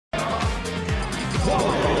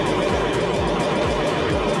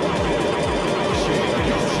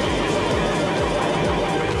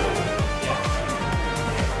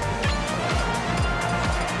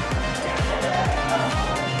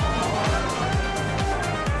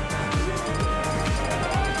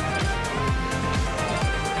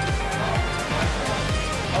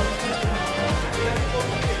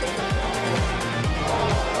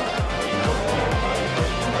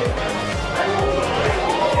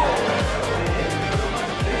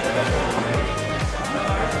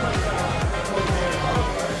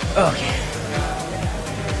Okay.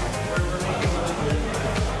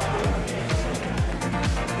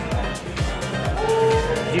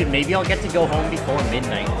 Dude, maybe I'll get to go home before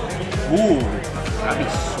midnight. Ooh. That'd be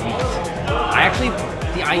sweet. I actually,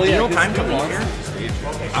 the ideal time to leave here,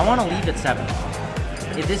 I want to leave at 7.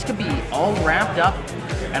 If this could be all wrapped up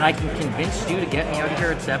and I can convince Stu to get me out of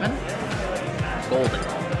here at 7, golden.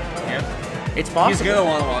 Yeah. It's possible. He's going to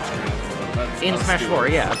want to watch it. In Smash 4,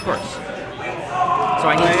 yeah, of course. So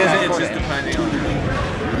I need to Smash 4. It's just depending on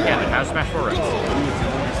yeah, but how Smash 4 runs?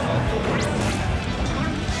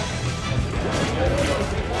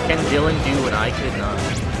 Can Dylan do what I could not?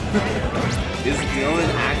 Is Dylan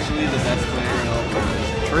actually the best player in all world?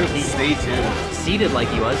 True. Stay tuned. Seated like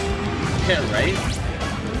he was. Yeah, right?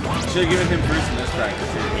 Should have given him first in this practice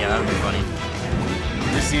here. Yeah, that would be funny.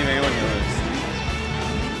 Just see if anyone knows.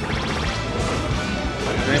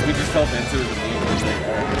 And then if we just fell into it, it's like,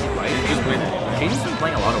 alright, just win it. She's been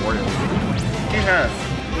playing a lot of Wario. He has.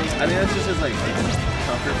 I think that's just his like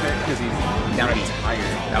comfort pick because he's down beat. Tired.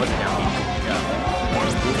 That was a down beat. Yeah. Oh,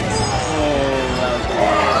 that was good.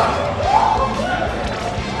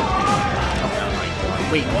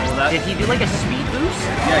 Wait, did he do like a speed boost?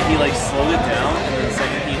 Yeah, he like slowed it down and then the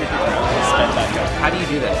second he hit the ground, he sped back up. How do you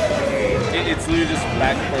do that? It's literally just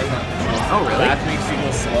back and forth. Oh, really? Back makes you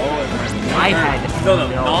go slow and then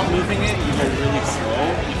no, not moving it, you go really slow.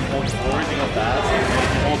 You hold forward, you go fast.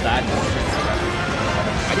 You hold back, you go straight.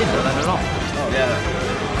 I didn't know that at all. Oh, yeah.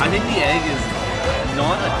 I think the egg is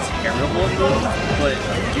not a terrible move, but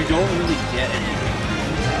you don't really get anything.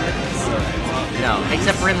 So no,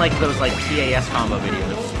 except for in like those like CAS combo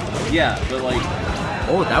videos. Yeah, but like.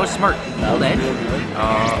 Oh, that was smart. Hold edge.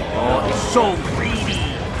 Oh, it's so greedy.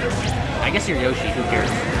 I guess you're Yoshi. Who cares?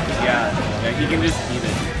 Yeah, he can just eat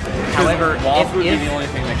it. However, if would be the only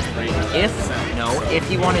thing that can break it. If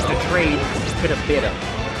he wanted to trade, he could have bid him.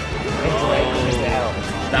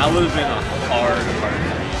 That would have been a hard trade.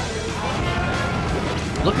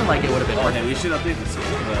 Looking like it would have been hard. Okay, we should update the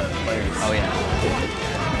players. Oh yeah.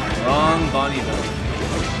 Wrong Bonnie though.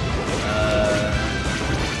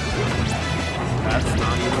 That's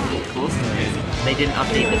not even close to it. They didn't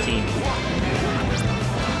update the team.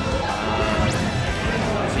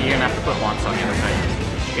 So you're gonna have to put Wamsa on the other side.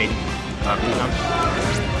 Sheik, BlueZone.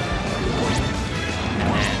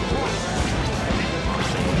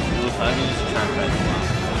 And then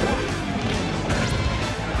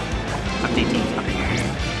update team. Update.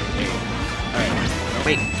 Alright.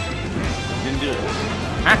 Wait. Didn't do it.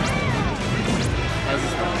 Huh? How's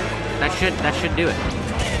this going? That should do it.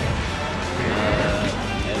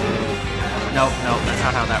 No, that's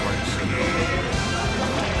not how that works.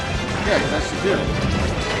 Yeah, that should do it.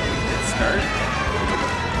 Hit start.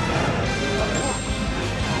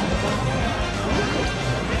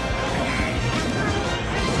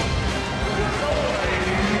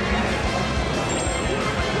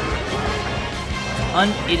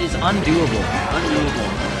 It is undoable. Undoable.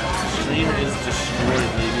 Stream is destroyed,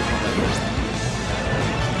 ladies and gentlemen.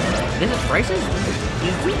 This is Bryce's.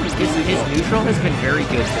 His neutral has been very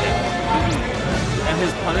good today. And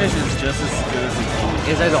his punish is just as good as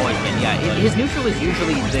it has always been, yeah. His neutral is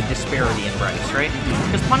usually the disparity in Bryce, right?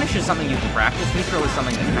 Because punish is something you can practice. Neutral is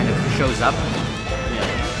something that kind of shows up.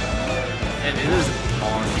 Yeah. And it is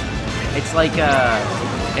on. It's like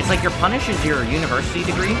your punish is your university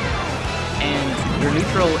degree, and your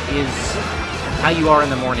neutral is how you are in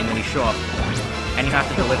the morning when you show up, and you have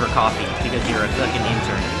to deliver coffee because you're a fucking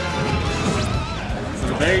intern. So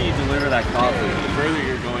the better you deliver that coffee, the further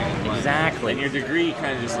you're going in life. Exactly. And your degree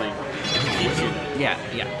kind of just like keeps you. Yeah,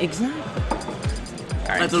 exactly.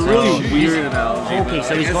 Right, that's a really weird analogy. Okay,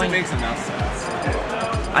 so he's going. It makes enough sense.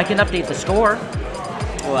 I can update the score.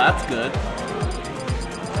 Well, that's good.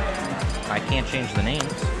 I can't change the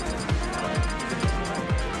names.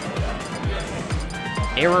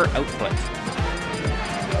 Error output.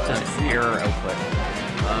 That's error output.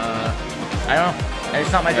 I don't know.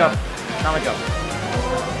 It's not my job. Not my job.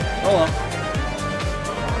 Oh well.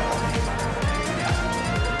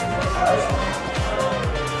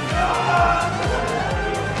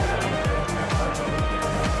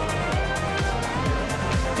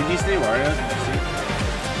 he stay Wario?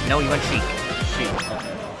 No, he went Sheik. Sheik.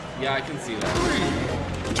 Okay. Yeah, I can see that.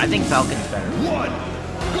 I think Falcon's better.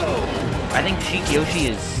 I think Sheik Yoshi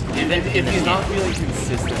is if he's not really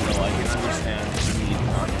consistent though, I can understand the need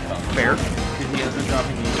on Falcon. Fair. Because he has been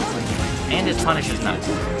dropping units and his punish is nuts.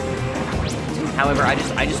 However, I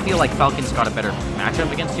just feel like Falcon's got a better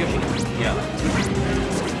matchup against Yoshi. Yeah.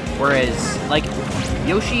 Whereas, like,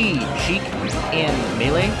 Yoshi Sheik in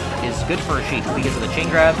Melee is good for Sheik because of the chain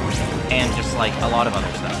grab and just like a lot of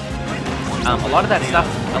other stuff. A lot of that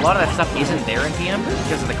stuff isn't there in PM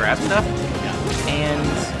because of the grab stuff. And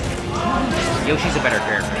Yoshi's a better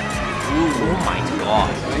character. Ooh, oh my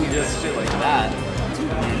god. When he does shit like that, you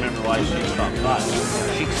remember why Sheik's top 5.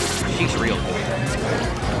 Sheik's real cool.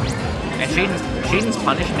 And Shaden's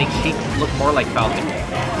punish makes Sheik look more like Falcon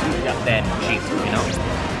than Sheik, you know?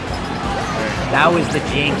 That was the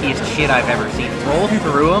jankiest shit I've ever seen. Roll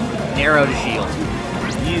through him, narrow to shield.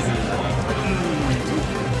 Easy.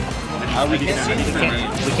 We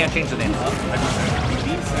can't change the name.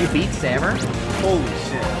 You beat Sammer? Holy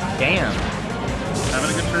shit. Damn.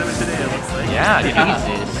 Having a good tournament today, it looks like. Yeah,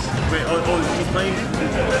 Jesus. Wait, he's playing?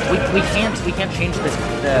 We can't change the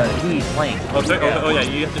who he's playing. Oh yeah,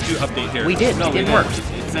 you have to do update here. We did. It didn't work.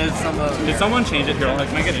 It says some. Did someone change it here?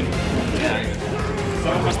 Can I get in? Yeah.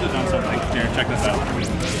 Someone must have done something. Here, check this out.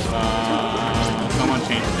 Someone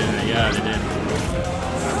changed it, didn't they? Yeah, they did.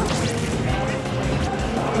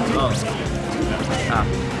 Oh. Ah.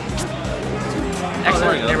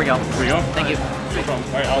 Excellent. There we go. Here we go. Thank you. No problem.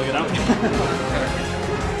 Alright, I'll get out.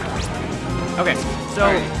 Okay, so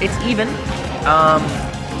it's even.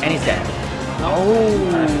 And he's dead.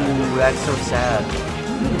 Oh, that's so sad.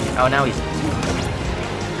 Oh, now he's.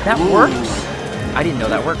 That works? I didn't know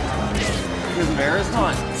that worked. Because Mara's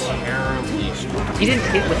not terribly strong. He didn't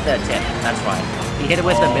hit with the tip, that's why. He hit it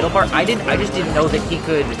with the middle part. I just didn't know that he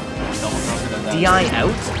could DI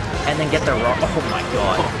out and then get the raw. Oh my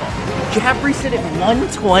god. Jab reset at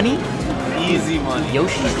 120? Easy money.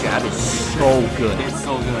 Yoshi's jab is so good. It's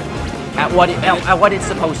so good. At what it's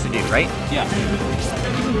supposed to do, right? Yeah.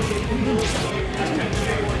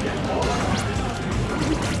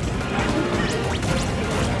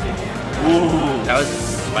 Ooh, that was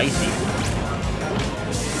spicy.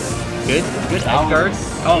 Good edge guard.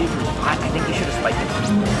 Oh, I think he should have spiked it.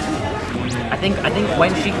 I think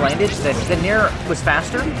when Sheik landed, the nair was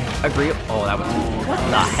faster. Agree. Oh, that was what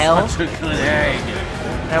the hell? Such a good egg.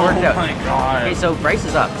 That worked out. Oh my god. Okay, so Bryce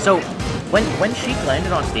is up. So when Sheik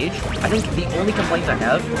landed on stage, I think the only complaint I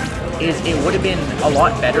have is it would have been a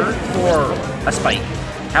lot better for a spike.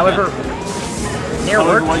 However, nair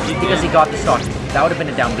worked because he got the stock. That would have been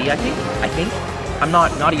a down B, I think. I'm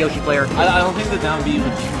not a Yoshi player. I don't think the down B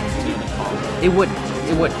would do the combo. It wouldn't.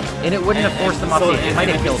 And it wouldn't have forced them off stage. It might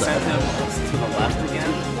have killed him. If you sent him to the left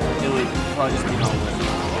again, it would probably just be not worth it.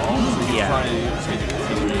 So yeah. Trying to change the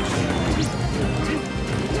configuration.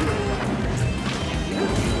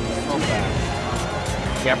 So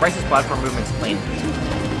fast. Yeah, Bryce's platform movement's clean.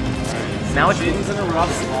 Now it's Shaden's in a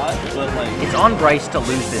rough spot, but like it's on Bryce to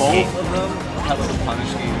lose this game. both of them have the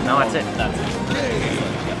punish game. No, that's it. That's it.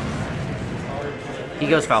 He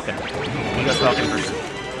goes Falcon. He goes Falcon first.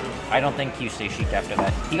 I don't think you stay Sheik after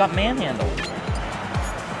that. He got manhandled.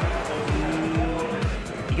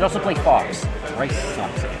 He could also play Fox. Bryce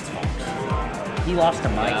sucks against Fox. He lost to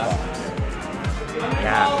my Fox.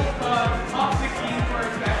 Yeah.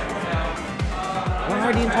 We're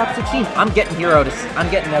already in top 16. I'm getting out of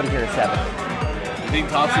here at 7. You think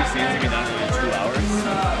top 16 is gonna be done in 2 hours?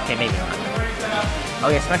 Okay, maybe not.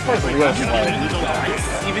 Okay, Smash 4 is real slow.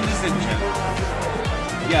 Even just in general.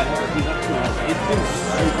 Yeah, he's up to it's been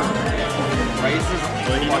super good. Bryce is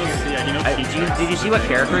Did you see what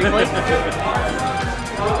character he played?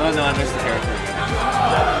 Oh no, I missed the character.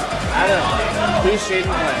 Adam, who's Shaden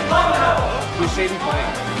playing? Who's Shaden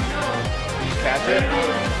playing? Did you catch it?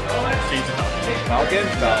 Falcon?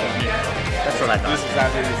 Falcon. That's what I thought. This is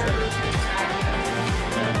exactly what he said.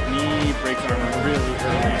 Knee breaks armor really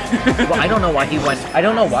early. Well, I don't know why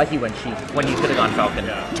he went Sheik when he could have gone Falcon.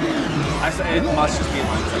 I said it must just be a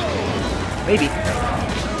mindset. Maybe.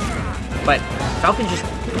 But Falcon's just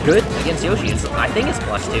good against Yoshi. I think it's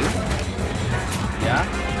 +2. Yeah?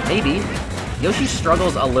 Maybe. Yoshi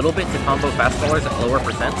struggles a little bit to combo fast fallers at lower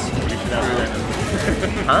percents. You should ask him.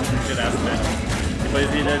 Huh? You should ask him.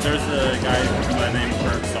 There's a guy by the name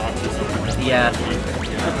for Socks or something. Yeah.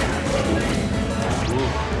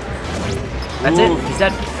 That's it. He's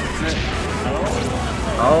dead. That's it.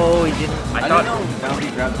 Oh, he didn't. I thought. Didn't know down B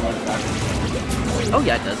grabs a lot of back. Oh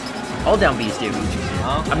yeah, it does. All down Bs do.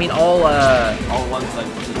 Huh? I mean, all one side.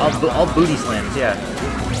 all booty slams. Yeah.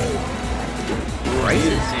 Bryce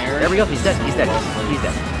is... There we go, he's dead, he's dead. He's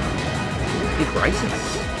dead. Dude,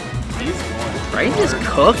 Bryce is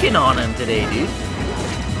cooking on him today, dude.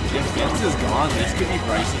 If Vince is gone, this could be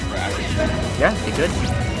Bryce's bracket. Yeah, he could.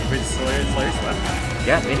 Slayer's left.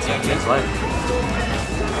 Yeah, Vince left.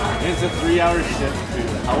 It's a 3-hour shift, dude.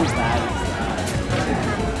 How bad is that?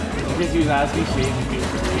 Because he was asking Shane to do 3.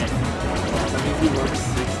 That means he works 6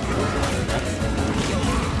 hours.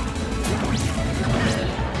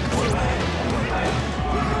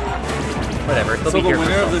 Whatever, he'll So be the here for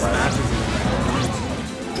winner of this some match time. is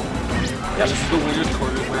yeah, this is the winner's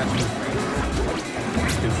quarters match.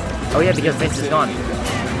 Oh yeah, because Vince is gone.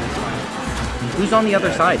 Who's on the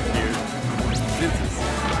other side? Vince is.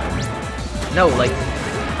 No, like...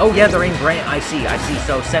 Oh yeah, they're in grand... I see.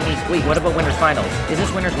 So semis... Wait, what about winners finals? Is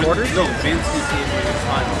this winners quarters? No, Vince is in winners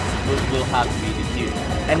finals. Will have to be defeated.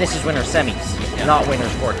 And this is winners semis, not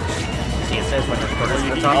winners quarters. See, it says winners quarters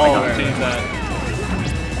at the top. Change that.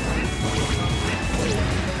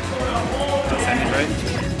 Semis, right?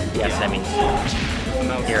 Yeah, semis.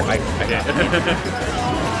 Here, I got it.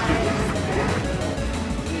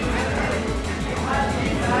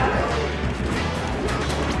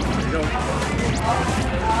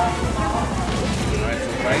 Alright,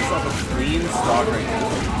 so Bryce off a clean stock right now.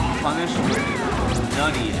 Punish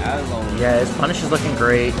nutty as always. Yeah, his punish is looking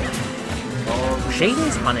great. Oh,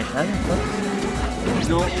 Shaden's punish hasn't looked...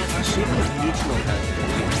 no, Sheik was neutral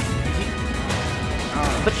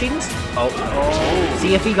But Shaden's... Oh.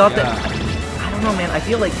 See, if he got that... I don't know, man. I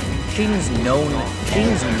feel like Shaden's known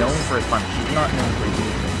for his punish. He's not known for his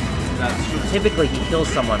neutral. That's true. Typically, he kills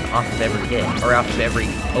someone off of every hit, or off of every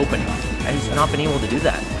opening. And he's not been able to do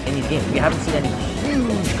that in these games. We haven't seen any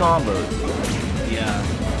huge combos. Yeah.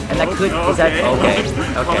 And that could... Is that... Okay.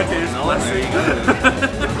 Okay. No, there you go.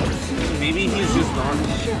 Maybe he's just not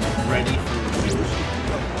ready for Yoshi.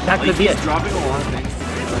 That could be it. He's dropping a lot of things.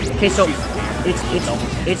 Okay, so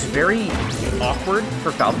it's very awkward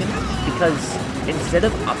for Falcon because instead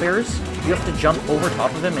of up airs, you have to jump over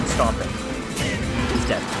top of him and stomp him. He's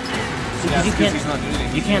dead. So Yeah, you because he's not doing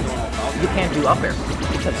anything. you can't do up air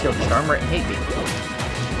because he'll just armor it and hate people.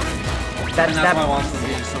 And that's why Wamsa's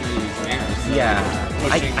getting so many of these banners. So Yeah,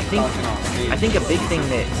 I think a big thing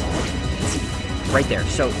that right there.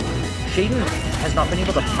 So Shaden has not been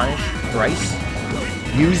able to punish Bryce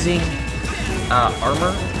using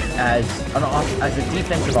armor as a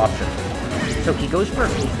defensive option. So he goes for a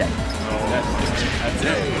peek deck. That's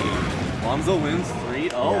it. Wamsa wins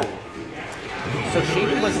 3-0. So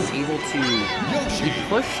Sheik wasn't able to... He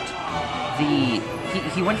pushed the...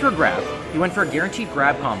 He went for a grab. He went for a guaranteed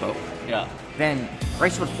grab combo. Yeah. Then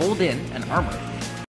Bryce would hold in and armor.